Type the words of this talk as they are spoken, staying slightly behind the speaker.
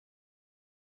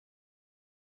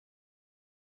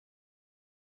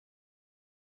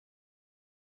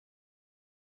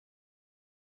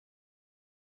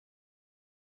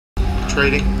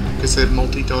trading because they're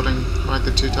multi-dotting like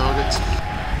the two targets.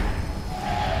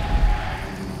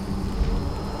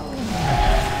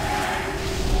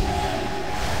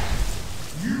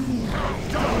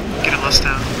 Get a lust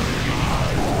down.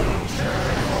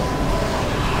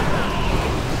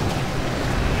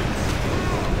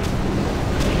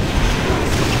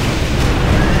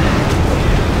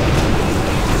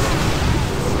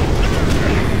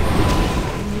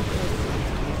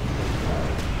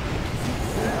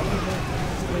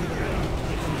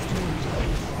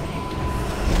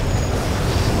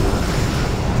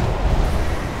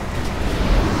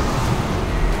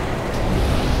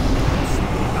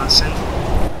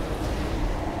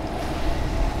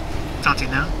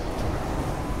 Taunting now.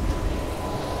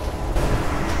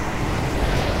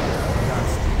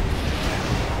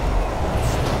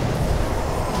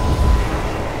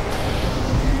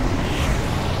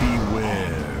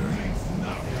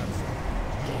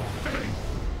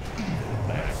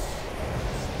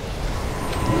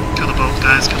 Kill the bolt,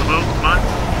 guys, kill the bolt, come on.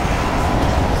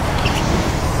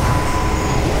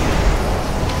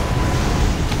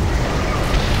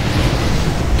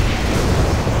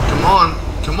 Come on,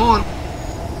 come on.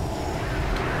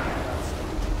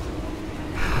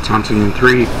 Taunting in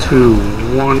 3, 2,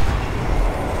 1.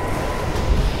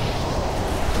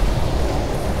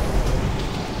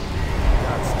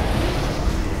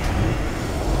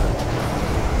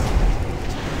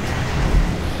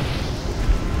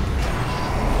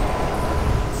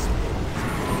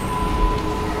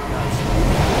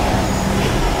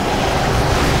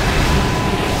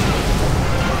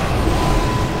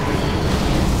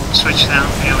 Switch now,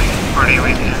 AoE, or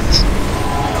AoE hands.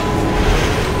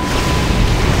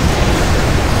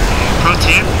 Pro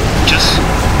tip, just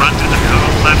run through the middle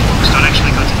of platforms, don't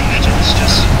actually go to the edges,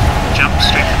 just jump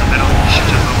straight to the middle, you should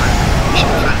jump over, you should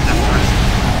find that part.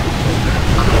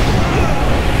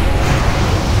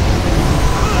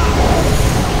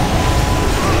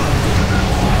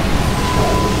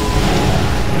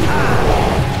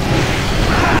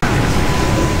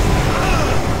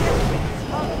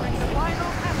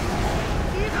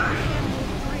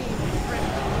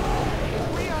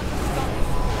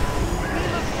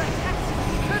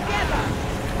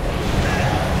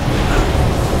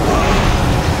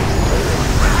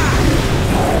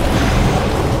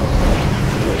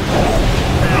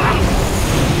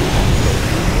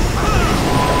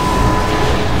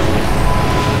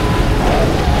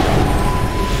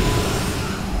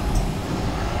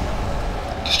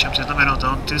 Jump to the middle,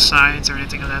 don't do sides or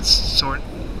anything of that sort.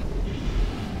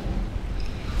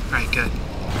 Alright, good.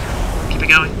 Keep it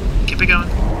going, keep it going.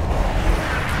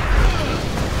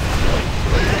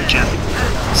 Good job.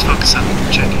 Let's focus up,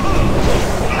 check it.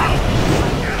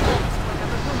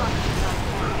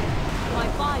 My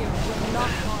fire will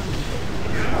not harm you.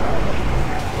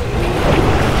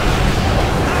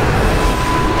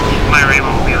 My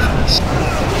Rainbow will be up for this.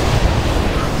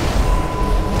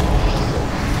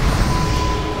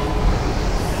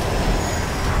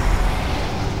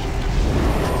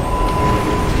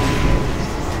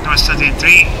 North taunting in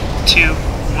 3, 2,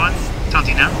 1.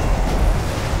 Taunting now.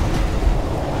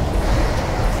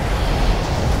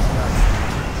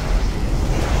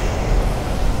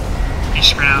 You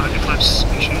spread out, Eclipse,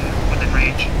 make sure you're within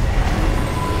range.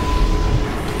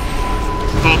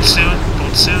 Bolt soon,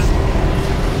 bolt soon.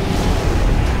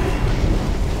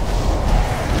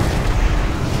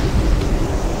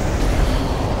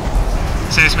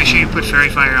 So just make sure you put Fairy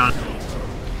Fire on.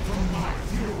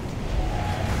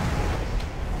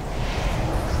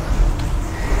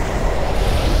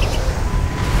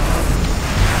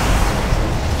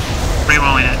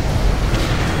 Raywalling it.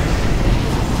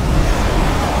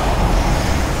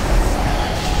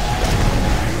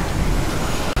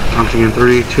 Taunting in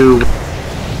 3, 2.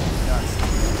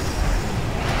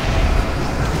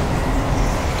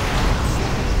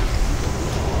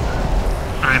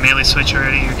 Alright, melee switch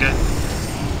already, you're good.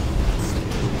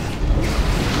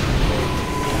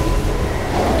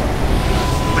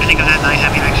 What do you think of that Night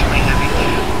Heavy actually having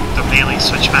the melee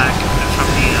switch back from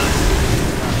the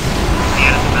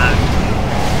end of the map?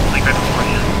 Like right before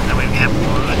the end. That way we have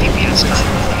more DPS coming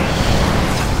from the end.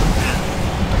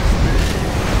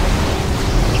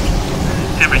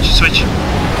 Average, switch.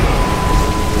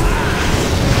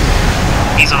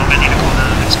 He's all ready to call down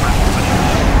the next part.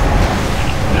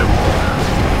 Yep.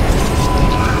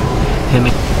 Hit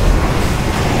me.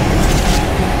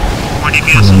 More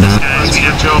DPS on this, guys. We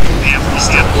have Joe.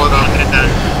 Blood up. Look at that.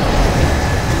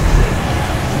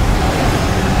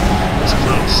 It's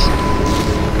close.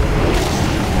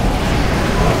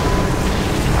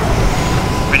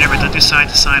 Remember, don't do side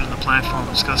to side on the platform.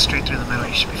 Just go straight through the middle.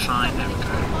 You should be fine. There we go.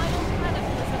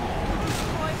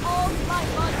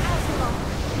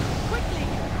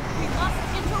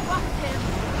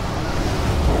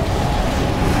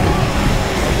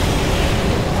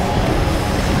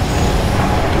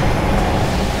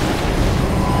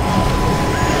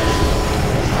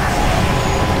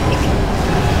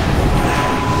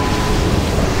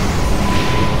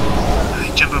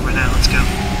 Alright, jump over now, let's go.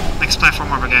 Next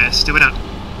platform over, guys. Do it up.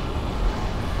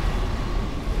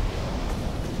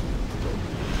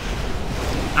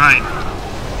 Alright,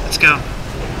 let's go.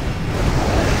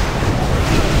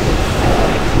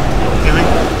 Giving.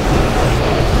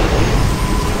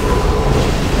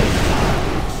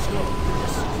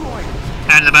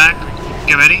 Add in the back.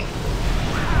 Get ready.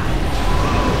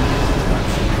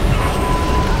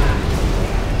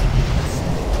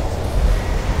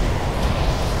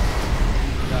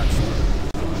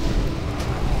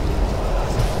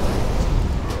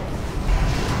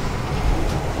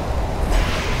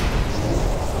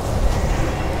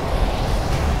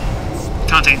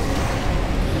 Taunting.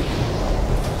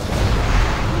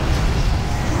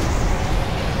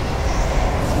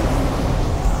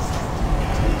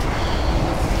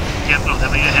 Yep, I'll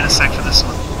definitely need a hand of sec for this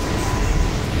one.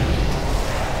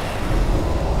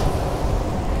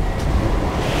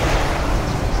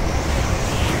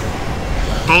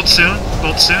 Bolt soon,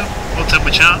 bolt soon. Bolt up,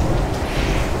 watch out.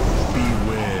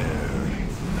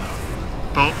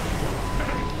 Bolt.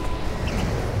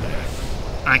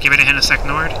 Alright, give it a hand of sec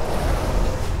Nord.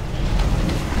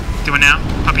 Do it now.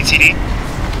 Popping CD.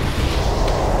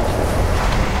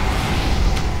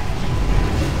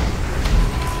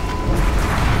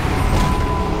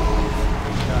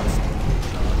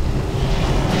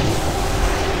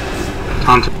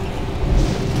 Taunting.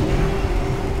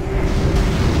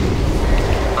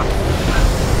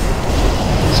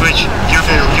 Switch.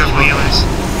 Careful, careful, healers.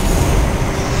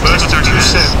 First Circle two target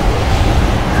set.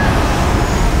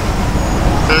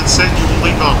 Third set, you will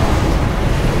leave off.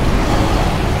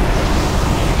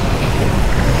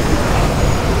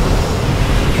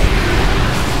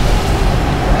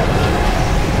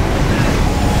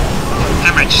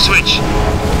 Hemorrhage, switch.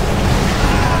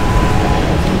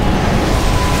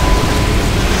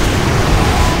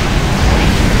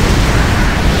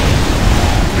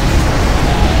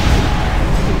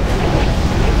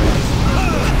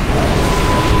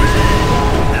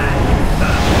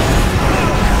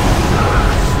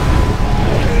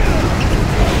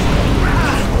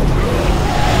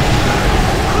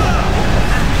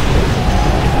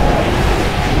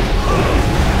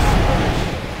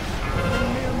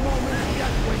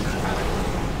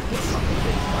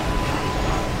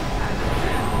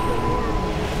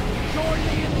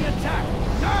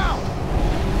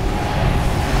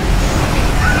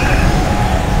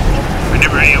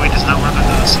 Remember, AoE does not work on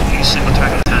those. Use single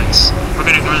target attacks. We're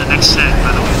gonna ignore the next set,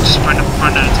 by the way. Just run down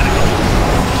into the goal.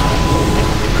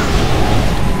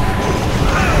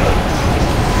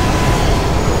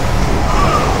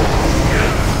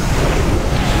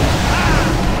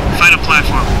 Final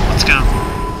platform. Let's go.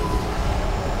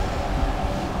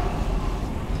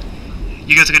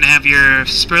 You guys are gonna have your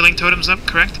Spurling totems up,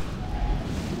 correct?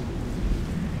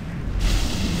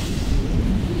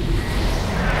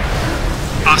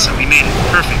 Awesome, we made it.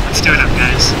 Perfect. Let's do it up,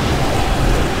 guys.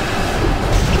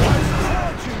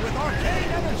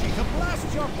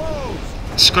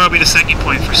 Score will be the second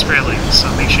point for Spurling, so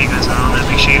make sure you guys are on that.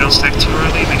 Make sure you don't stack too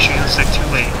early, make sure you don't stack too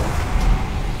late.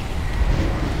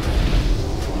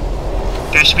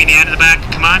 Guys should be in the end of the back.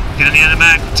 Come on, get in the end of the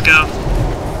back. Let's go.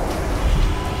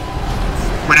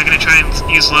 We're not going to try and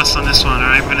use lust on this one,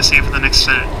 alright? We're going to save for the next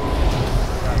set.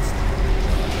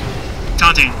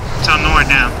 Taunting. It's on Nord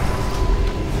now.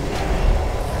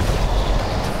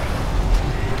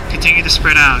 Continue to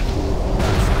spread out.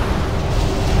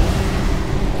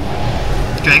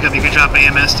 Drag up, you can drop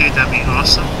AMS, dude, that'd be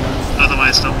awesome.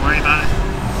 Otherwise, don't worry about it.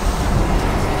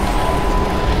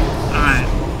 Alright.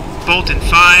 Bolt in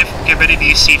 5. Get ready to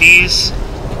use CDs.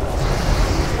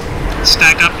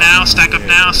 Stack up now, stack up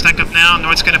now, stack up now.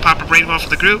 Nord's gonna pop a raid wall for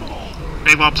the group.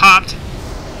 Raid wall popped.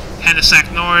 Hand to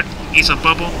sack Nord. Ease a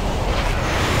bubble.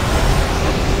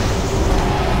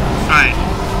 Alright.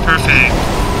 Perfect.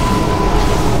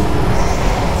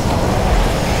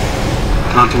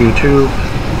 Taunting in 2,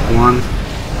 1.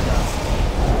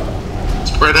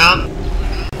 Spread out.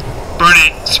 Burn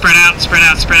it. Spread out, spread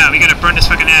out, spread out. We gotta burn this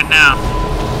fucking ad now.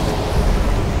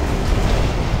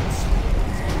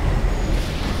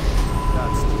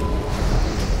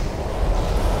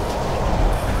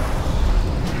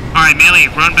 Alright, Melee,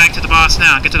 run back to the boss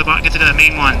now. Get to the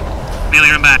main one.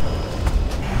 Melee, run back.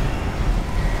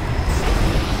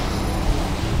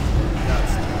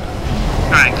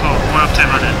 Alright, cool. More uptime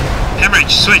on it.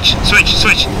 Hemorrhage, switch, switch,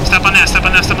 switch. Stop on that, stop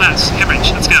on that, stop on that.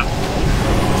 Hemorrhage, let's go.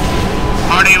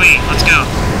 Hard AoE, let's go.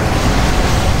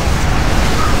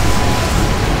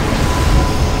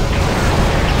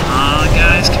 Come on,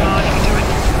 guys, come on, you can do it.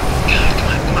 God, come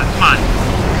on, come on, come on.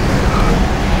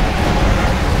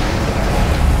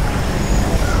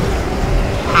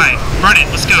 Alright, run it,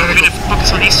 let's go. We're gonna focus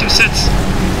on these 2 sets.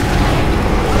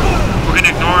 We're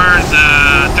gonna ignore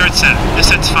the 3rd set. This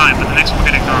set's fine, but the next one we're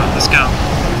gonna ignore. Let's go.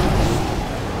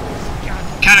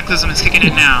 Cataclysm is kicking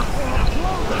in now.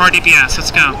 Hard DPS, let's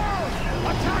go.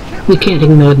 We can't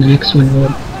ignore the next one,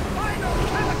 Lord.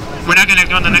 We're not gonna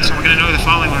ignore the next one, we're gonna ignore the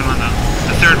following one though.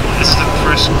 The 3rd one. This is the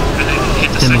first one. We're gonna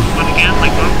hit the 2nd one again, like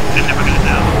boom, and then we're gonna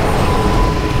do.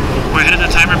 We're ahead of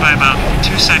the timer by about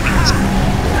 2 seconds.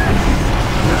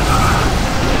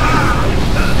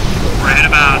 We're ahead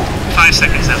about 5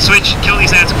 seconds now. Switch, kill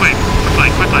these ads quick.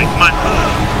 Quick light, come on.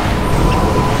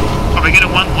 Are we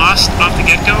gonna want Lost off the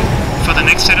get-go for the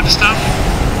next set of stuff?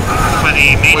 For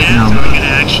the main ads? Or are we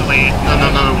gonna actually...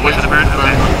 No, wait for the burn?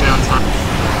 Okay. Downtime.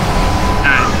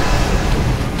 Alright.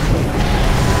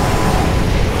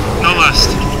 No Lust.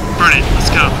 Burn it, let's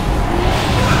go.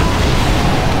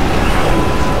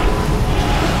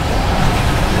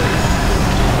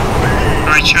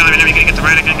 Alright, Charlie, we're gonna get the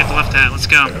right, I'm gonna get the left ad. Let's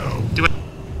go. Do it.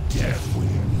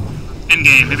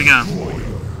 Endgame, here we go.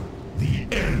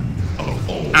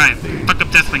 Alright, fuck up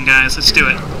Deathwing, guys. Let's do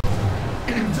it.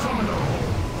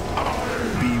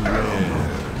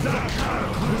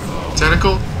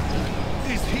 Tentacle.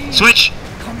 Switch!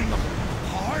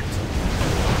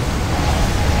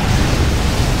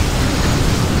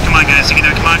 Come on, guys. You can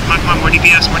do it. Come on, come on, come on. More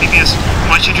DPS, more DPS.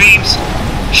 Watch your dreams.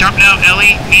 Sharp now,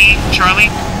 Ellie, me, Charlie.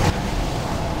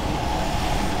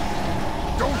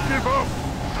 Don't give up!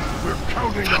 We're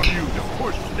counting on you to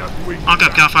push Deathwing. Onk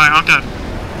up, Calfire, onk up.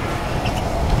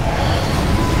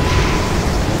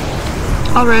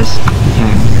 I'll rest.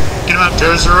 Get him up.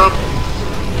 Tears are up.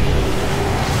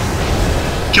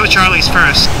 Kill Charlie's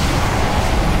first.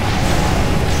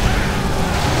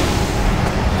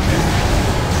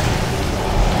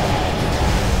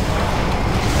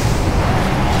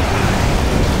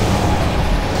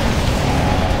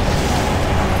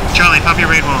 Charlie, pop your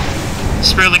raid wall.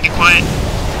 Spirit Link, get quiet.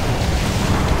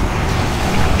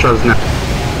 Charles now.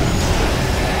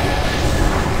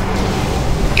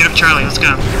 Get up, Charlie, let's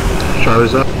go.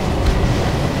 Charlie's up.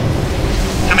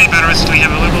 How many battle rests do we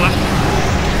have available left?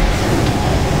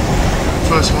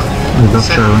 First one I'm here. up,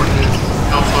 Second Charlie. one here.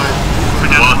 Hellfire. We're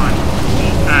down to 1.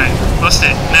 Alright, bust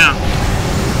it, now.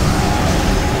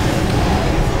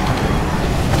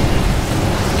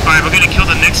 Alright, we're gonna kill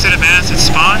the next set of ads that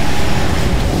spawn.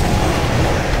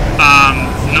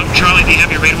 No, Charlie, do you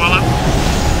have your raid wall up?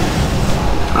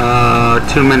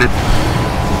 2 minutes.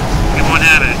 We won't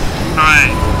have it.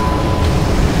 Alright.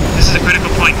 This is a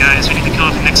critical point, guys. We need to kill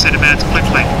off the next set of ads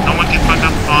quickly. No one can fuck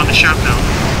up on the sharp now.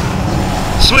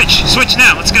 Switch! Switch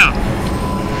now! Let's go!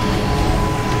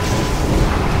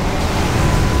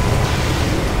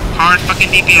 Hard fucking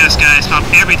DPS, guys. Pop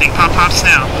everything. Pop pops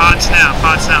now. Pods now.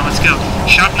 Pods now. Let's go.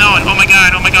 Sharp now and oh my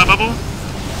god, bubble.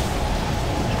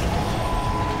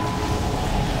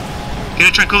 Get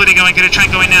a tranquility going. Get a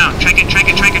trank going now. Trank it.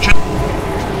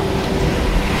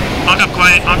 Honk up,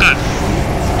 quiet. Honk up.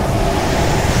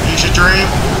 Use your dream.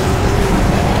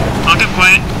 Honk up,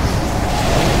 quiet.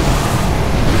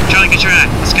 Charlie, get your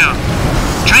act. Let's go.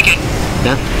 Trank it.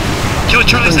 Death. Kill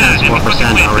Charlie's ass and we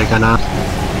fucking win.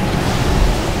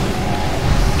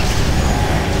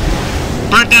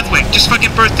 Burn Deathwing. Just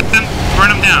fucking burn them. Burn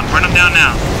them down. Burn them down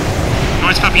now. No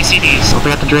one's popping CDs. Don't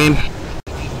forget the dream.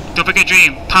 Don't forget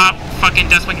Dream. Pop fucking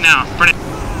Deathwing now. Burn it.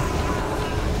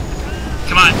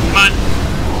 Come on. Come on.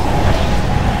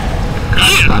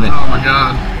 Yeah. Got it. Oh my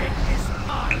god.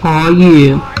 Oh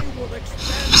yeah.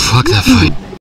 Fuck that fight.